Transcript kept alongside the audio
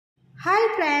Hi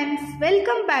friends,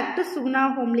 welcome back to Sugna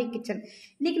Homely Kitchen.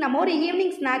 இன்னைக்கு நம்ம ஒரு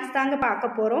ஈவினிங் ஸ்நாக்ஸ் தாங்க பார்க்க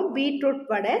போறோம். பீட்ரூட்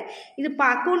வடை. இது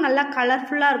பார்க்கவும் நல்லா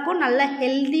கலர்ஃபுல்லா இருக்கும், நல்லா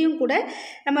ஹெல்தியும் கூட.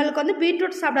 நமக்கு வந்து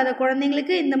பீட்ரூட் சாப்பிடாத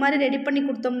குழந்தைங்களுக்கு இந்த மாதிரி ரெடி பண்ணி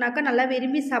கொடுத்தோம்னாக்கா நல்லா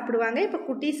விரும்பி சாப்பிடுவாங்க. இப்போ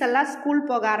குட்டீஸ் எல்லாம் ஸ்கூல்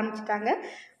போக ஆரம்பிச்சிட்டாங்க.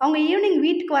 அவங்க ஈவினிங்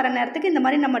வீட்டுக்கு வர நேரத்துக்கு இந்த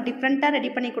மாதிரி நம்ம டிஃப்ரெண்ட்டாக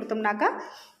ரெடி பண்ணி கொடுத்தோம்னாக்கா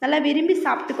நல்லா விரும்பி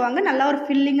சாப்பிட்டுக்குவாங்க. நல்லா ஒரு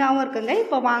ஃபில்லிங்காகவும் இருக்குங்க.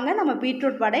 இப்போ வாங்க நம்ம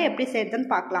பீட்ரூட் வடை எப்படி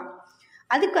செய்யறதுன்னு பார்க்கலாம்.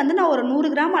 அதுக்கு வந்து நான் ஒரு 100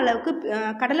 கிராம் அளவுக்கு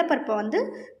கடலைப்பருப்பை வந்து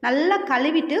நல்லா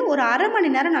கழுவிட்டு ஒரு அரை மணி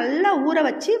நேரம் நல்லா ஊற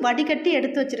வச்சு வடிகட்டி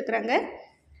எடுத்து வச்சுருக்குறேங்க.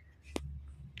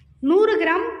 100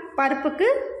 கிராம் பருப்புக்கு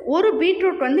ஒரு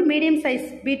பீட்ரூட் வந்து மீடியம் சைஸ்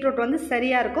பீட்ரூட் வந்து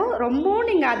சரியாக இருக்கும். ரொம்பவும்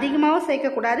நீங்கள் அதிகமாகவும்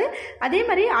சேர்க்கக்கூடாது, அதே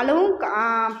மாதிரி அளவும்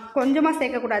கொஞ்சமாக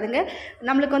சேர்க்கக்கூடாதுங்க.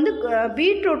 நம்மளுக்கு வந்து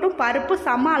பீட்ரூட்டும் பருப்பு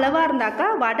சம அளவாக இருந்தாக்கா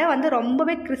வடை வந்து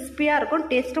ரொம்பவே கிறிஸ்பியாக இருக்கும்.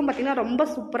 டேஸ்ட்டும் பார்த்திங்கன்னா ரொம்ப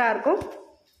சூப்பராக இருக்கும்.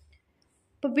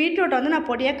 இப்போ பீட்ரூட்டை வந்து நான்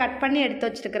பொடியாக கட் பண்ணி எடுத்து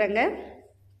வச்சுருக்குறேங்க.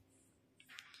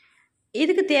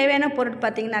 இதுக்கு தேவையான பொருள்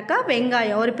பார்த்திங்கனாக்கா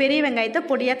வெங்காயம், ஒரு பெரிய வெங்காயத்தை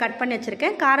பொடியாக கட் பண்ணி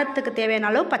வச்சுருக்கேன். காரத்துக்கு தேவையான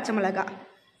அளவு பச்சை மிளகாய்.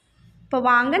 இப்போ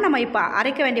வாங்க நம்ம இப்போ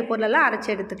அரைக்க வேண்டிய பொருளெல்லாம்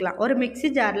அரைச்சி எடுத்துக்கலாம். ஒரு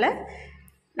மிக்ஸி ஜாரில்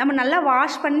நம்ம நல்லா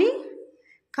வாஷ் பண்ணி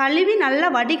கழுவி நல்லா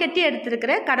வடிகட்டி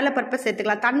எடுத்துருக்கிற கடலைப்பருப்பை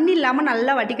சேர்த்துக்கலாம். தண்ணி இல்லாமல்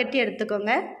நல்லா வடிகட்டி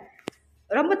எடுத்துக்கோங்க.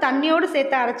 ரொம்ப தண்ணியோடு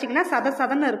சேர்த்து அரைச்சிங்கன்னா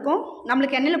சதன்னு இருக்கும்.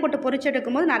 நம்மளுக்கு எண்ணெயில் போட்டு பொரிச்சு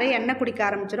எடுக்கும் போது நிறைய எண்ணெய் குடிக்க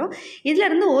ஆரம்பிச்சிடும்.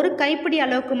 இதிலேருந்து ஒரு கைப்பிடி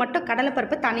அளவுக்கு மட்டும்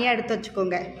கடலைப்பருப்பு தனியாக எடுத்து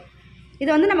வச்சுக்கோங்க. இதை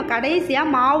வந்து நம்ம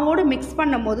கடைசியாக மாவோடு மிக்ஸ்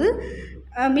பண்ணும்போது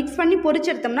மிக்ஸ் பண்ணி பொரிச்சு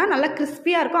எடுத்தோம்னா நல்லா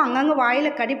கிறிஸ்பியாக இருக்கும். அங்கங்கே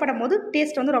வாயில் கடிப்படும் போது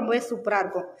டேஸ்ட் வந்து ரொம்பவே சூப்பராக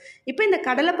இருக்கும். இப்போ இந்த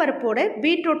கடலைப்பருப்போட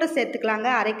பீட்ரூட்டை சேர்த்துக்கலாங்க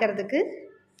அரைக்கிறதுக்கு.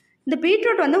 இந்த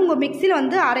பீட்ரூட் வந்து உங்கள் மிக்சியில்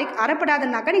வந்து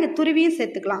அரைப்படாதுனாக்கா நீங்கள் துருவியும்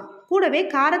சேர்த்துக்கலாம். கூடவே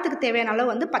காரத்துக்கு தேவையான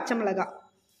அளவு வந்து பச்சை மிளகாய்.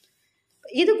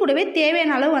 இது கூடவே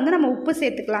தேவையான அளவு வந்து நம்ம உப்பு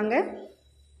சேர்த்துக்கலாங்க.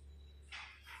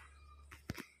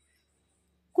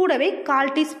 கூடவே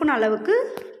 1/4 டீஸ்பூன் அளவுக்கு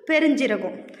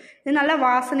பெருஞ்சீரகம். இது நல்லா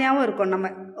வாசனையாகவும் இருக்கும்.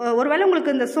 நம்ம ஒருவேளை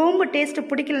உங்களுக்கு இந்த சோம்பு டேஸ்ட்டு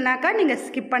பிடிக்கலனாக்கா நீங்கள்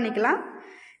ஸ்கிப் பண்ணிக்கலாம்.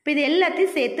 இப்போ இது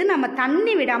எல்லாத்தையும் சேர்த்து நம்ம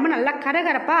தண்ணி விடாமல் நல்லா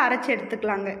கரகரப்பாக அரைச்சி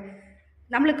எடுத்துக்கலாங்க.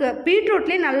 நம்மளுக்கு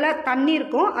பீட்ரூட்லேயே நல்லா தண்ணி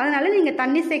இருக்கும், அதனால் நீங்கள்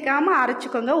தண்ணி சேர்க்காமல்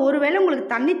அரைச்சிக்கோங்க. ஒருவேளை உங்களுக்கு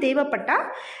தண்ணி தேவைப்பட்டால்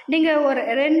நீங்கள் ஒரு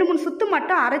 2-3 சுற்று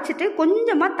மட்டும் அரைச்சிட்டு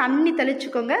கொஞ்சமாக தண்ணி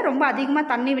தெளிச்சுக்கோங்க. ரொம்ப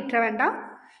அதிகமாக தண்ணி விட்டுற வேண்டாம்,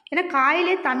 ஏன்னா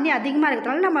காயிலே தண்ணி அதிகமாக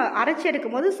இருக்கிறதுனால நம்ம அரைச்சி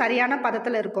எடுக்கும் போது சரியான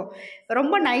பதத்தில் இருக்கும்.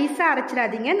 ரொம்ப நைஸாக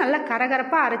அரைச்சிடாதீங்க, நல்லா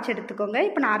கரகரப்பாக அரைச்சி எடுத்துக்கோங்க.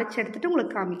 இப்போ நான் அரைச்சி எடுத்துகிட்டு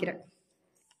உங்களுக்கு காமிக்கிறேன்.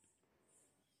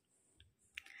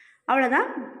 அவ்வளோதான்,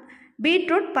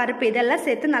 பீட்ரூட் பருப்பு இதெல்லாம்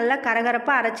சேர்த்து நல்லா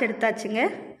கரகரப்பாக அரைச்சி எடுத்தாச்சுங்க.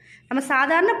 நம்ம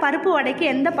சாதாரண பருப்பு வடைக்கு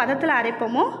எந்த பதத்தில்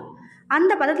அரைப்போமோ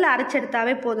அந்த பதத்தில் அரைச்சி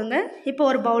எடுத்தாவே போதுங்க. இப்போ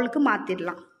ஒரு பவுலுக்கு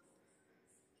மாற்றிடலாம்.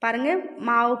 பாருங்கள்,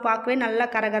 மாவு பார்க்கவே நல்லா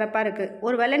கரகரப்பாக இருக்குது.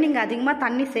 ஒரு வேளை நீங்கள் அதிகமாக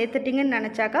தண்ணி சேர்த்துட்டிங்கன்னு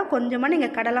நினச்சாக்கா கொஞ்சமாக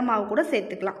நீங்கள் கடலை மாவு கூட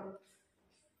சேர்த்துக்கலாம்.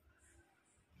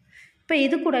 இப்போ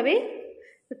இது கூடவே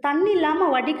தண்ணி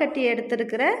இல்லாமல் வடிகட்டி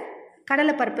எடுத்துருக்கிற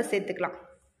கடலைப்பருப்பை சேர்த்துக்கலாம்.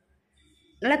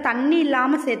 நல்லா தண்ணி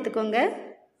இல்லாமல் சேர்த்துக்கோங்க.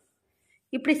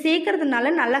 இப்படி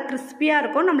சேர்க்கறதுனால நல்லா கிறிஸ்பியாக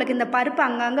இருக்கும். நம்மளுக்கு இந்த பருப்பு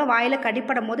அங்கங்கே வாயில்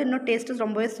கடிப்படும் போது இன்னும் டேஸ்ட்டு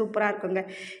ரொம்பவே சூப்பராக இருக்குங்க.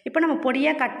 இப்போ நம்ம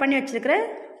பொடியாக கட் பண்ணி வச்சுருக்கிற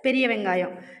பெரிய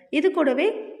வெங்காயம், இது கூடவே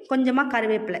கொஞ்சமாக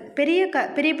கருவேப்பிலை. பெரிய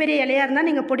பெரிய இலையாக இருந்தால்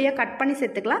நீங்கள் பொடியாக கட் பண்ணி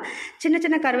சேர்த்துக்கலாம். சின்ன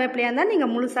சின்ன கருவேப்பிலையாக இருந்தால்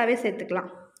நீங்கள் முழுசாகவே சேர்த்துக்கலாம்.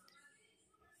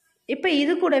 இப்போ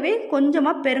இது கூடவே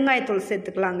கொஞ்சமாக பெருங்காயத்தூள்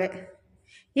சேர்த்துக்கலாங்க.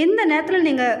 இந்த நேரத்தில்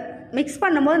நீங்கள் மிக்ஸ்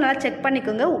பண்ணும்போது நல்லா செக்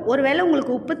பண்ணிக்கோங்க. ஒருவேளை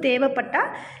உங்களுக்கு உப்பு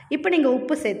தேவைப்பட்டால் இப்போ நீங்கள்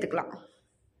உப்பு சேர்த்துக்கலாம்.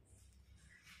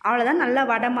 அவ்வளோதான், நல்லா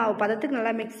வடை மாவு பதத்துக்கு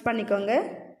நல்லா மிக்ஸ் பண்ணிக்கோங்க.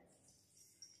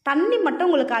 தண்ணி மட்டும்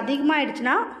உங்களுக்கு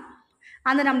அதிகமாகிடுச்சுன்னா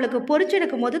அந்த நம்மளுக்கு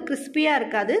பொரிச்செடுக்கும் போது கிறிஸ்பியாக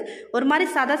இருக்காது, ஒரு மாதிரி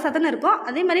சதன்னு இருக்கும்.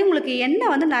 அதே மாதிரி உங்களுக்கு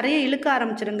எண்ணெய் வந்து நிறைய இழுக்க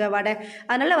ஆரம்பிச்சிடுங்க வடை.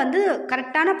 அதனால் வந்து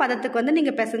கரெக்டான பதத்துக்கு வந்து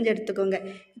நீங்கள் பிசைஞ்சு எடுத்துக்கோங்க.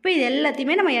 இப்போ இது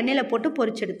எல்லாத்தையுமே நம்ம எண்ணெயில் போட்டு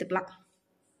பொரிச்சு எடுத்துக்கலாம்.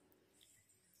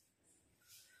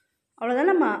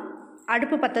 அவ்வளோதான், நம்ம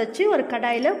அடுப்பு பற்ற வச்சு ஒரு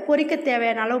கடாயில் பொரிக்க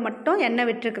தேவையான அளவு மட்டும் எண்ணெய்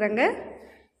விட்டுருக்குறேங்க.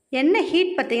 எண்ணெய்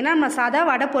ஹீட் பார்த்திங்கன்னா நம்ம சாதா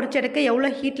வடை பொரிச்செடுக்க எவ்வளோ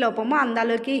ஹீட்டில் வைப்போமோ அந்த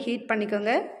அளவுக்கு ஹீட்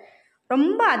பண்ணிக்கோங்க.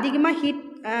 ரொம்ப அதிகமாக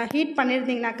ஹீட்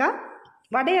பண்ணியிருந்தீங்கனாக்கா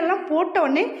வடையெல்லாம் போட்ட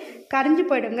உடனே கரிஞ்சு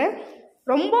போயிடுங்க.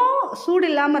 ரொம்ப சூடு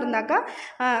இல்லாமல் இருந்தாக்கா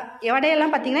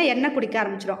வடையெல்லாம் பார்த்திங்கன்னா எண்ணெய் குடிக்க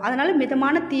ஆரம்பிச்சிடும். அதனால்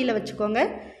மிதமான தீயில் வச்சுக்கோங்க.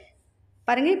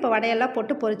 பாருங்கள், இப்போ வடையெல்லாம்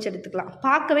போட்டு பொரிச்சு எடுத்துக்கலாம்.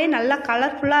 பார்க்கவே நல்லா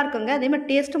கலர்ஃபுல்லாக இருக்குங்க. அதேமாதிரி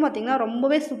டேஸ்ட்டும் பார்த்திங்கன்னா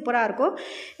ரொம்பவே சூப்பராக இருக்கும்.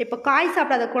 இப்போ காய்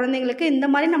சாப்பிடாத குழந்தைங்களுக்கு இந்த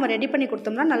மாதிரி நம்ம ரெடி பண்ணி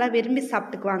கொடுத்தோம்னா நல்லா விரும்பி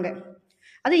சாப்பிட்டுக்குவாங்க.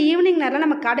 அது ஈவினிங் நேரம்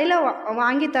நம்ம கடையில்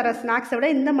வாங்கி தர ஸ்நாக்ஸை விட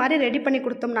இந்த மாதிரி ரெடி பண்ணி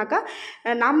கொடுத்தோம்னாக்கா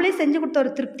நாமளே செஞ்சு கொடுத்த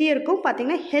ஒரு திருப்தியும் இருக்கும்.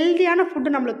 பார்த்திங்கன்னா ஹெல்த்தியான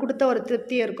ஃபுட்டு நம்மளுக்கு கொடுத்த ஒரு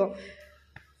திருப்தியும் இருக்கும்.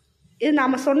 இது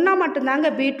நாம் சொன்னால் மட்டும்தாங்க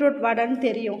பீட்ரூட் வடைன்னு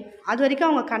தெரியும். அது வரைக்கும்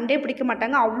அவங்க கண்டே பிடிக்க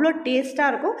மாட்டாங்க. அவ்வளோ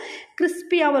டேஸ்ட்டாக இருக்கும்,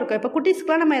 கிறிஸ்பியாகவும் இருக்கும். இப்போ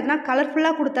குட்டீஸ்க்குலாம் நம்ம எதனா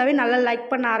கலர்ஃபுல்லாக கொடுத்தாவே நல்லா லைக்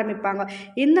பண்ண ஆரம்பிப்பாங்க.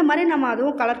 இந்த மாதிரி நம்ம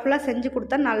அதுவும் கலர்ஃபுல்லாக செஞ்சு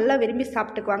கொடுத்தா நல்லா விரும்பி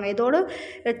சாப்பிட்டுக்குவாங்க. இதோடு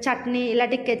சட்னி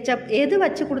இல்லாட்டி கெச்சப் எது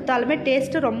வச்சு கொடுத்தாலுமே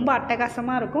டேஸ்ட்டு ரொம்ப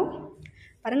அட்டகாசமாக இருக்கும்.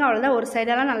 பாருங்கள், அவ்வளோதான். ஒரு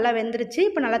சைடெல்லாம் நல்லா வெந்துருச்சு.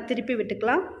 இப்போ நல்லா திருப்பி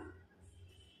விட்டுக்கலாம்.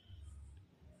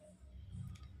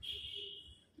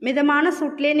 மிதமான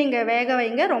சூட்லேயே நீங்கள் வேக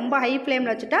வைங்க. ரொம்ப ஹை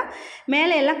ஃப்ளேமில் வச்சுட்டா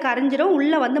மேலே எல்லாம் கரைஞ்சிரும்,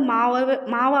 உள்ளே வந்து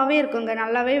மாவாகவே இருக்குங்க,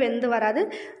 நல்லாவே வெந்து வராது.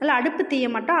 நல்லா அடுப்பு தீயை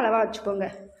மட்டும் அளவாக வச்சுக்கோங்க.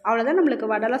 அவ்வளோதான்,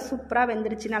 நம்மளுக்கு வடைலாம் சூப்பராக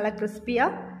வெந்துருச்சு, நல்லா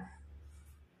கிறிஸ்பியாக.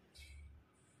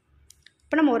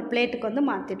 இப்போ நம்ம ஒரு பிளேட்டுக்கு வந்து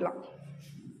மாற்றிடலாம்.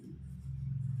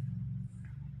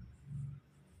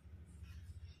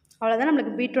 அவ்வளோதான்,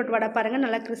 நம்மளுக்கு பீட்ரூட் வடை பாருங்கள்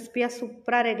நல்லா கிறிஸ்பியாக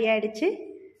சூப்பராக ரெடி ஆகிடுச்சு.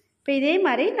 இப்போ இதே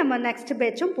மாதிரி நம்ம நெக்ஸ்ட்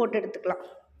பேட்சும் போட்டு எடுத்துக்கலாம்.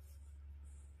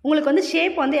 உங்களுக்கு வந்து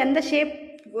ஷேப் வந்து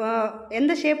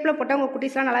எந்த ஷேப்பில் போட்டால் உங்கள்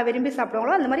குட்டீஸ்லாம் நல்லா விரும்பி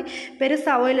சாப்பிடுவாங்களோ அந்த மாதிரி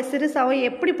பெருசாவோ இல்லை சிறுசாவோ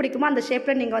எப்படி பிடிக்குமோ அந்த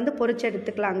ஷேப்பில் நீங்கள் வந்து பொரிச்சு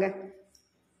எடுத்துக்கலாங்க.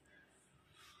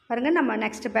 பாருங்கள், நம்ம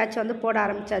நெக்ஸ்ட் பேட்ச் வந்து போட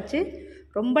ஆரம்பித்தாச்சு.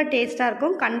 ரொம்ப டேஸ்ட்டாக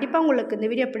இருக்கும். கண்டிப்பாக உங்களுக்கு இந்த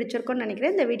வீடியோ பிடிச்சிருக்கும்னு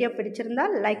நினைக்கிறேன். இந்த வீடியோ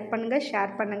பிடிச்சிருந்தால் லைக் பண்ணுங்கள்,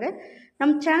 ஷேர் பண்ணுங்கள்.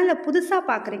 நம்ம சேனலில் புதுசாக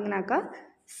பார்க்குறீங்கனாக்கா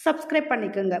சப்ஸ்கிரைப்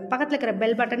பண்ணிக்கோங்க. பக்கத்தில் இருக்கிற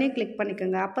பெல் பட்டனையும் கிளிக்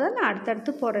பண்ணிக்கோங்க. அப்போ தான் நான்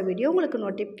அடுத்தடுத்து போகிற வீடியோ உங்களுக்கு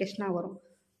நோட்டிஃபிகேஷனாக வரும்.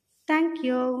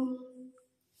 தேங்க்யூ.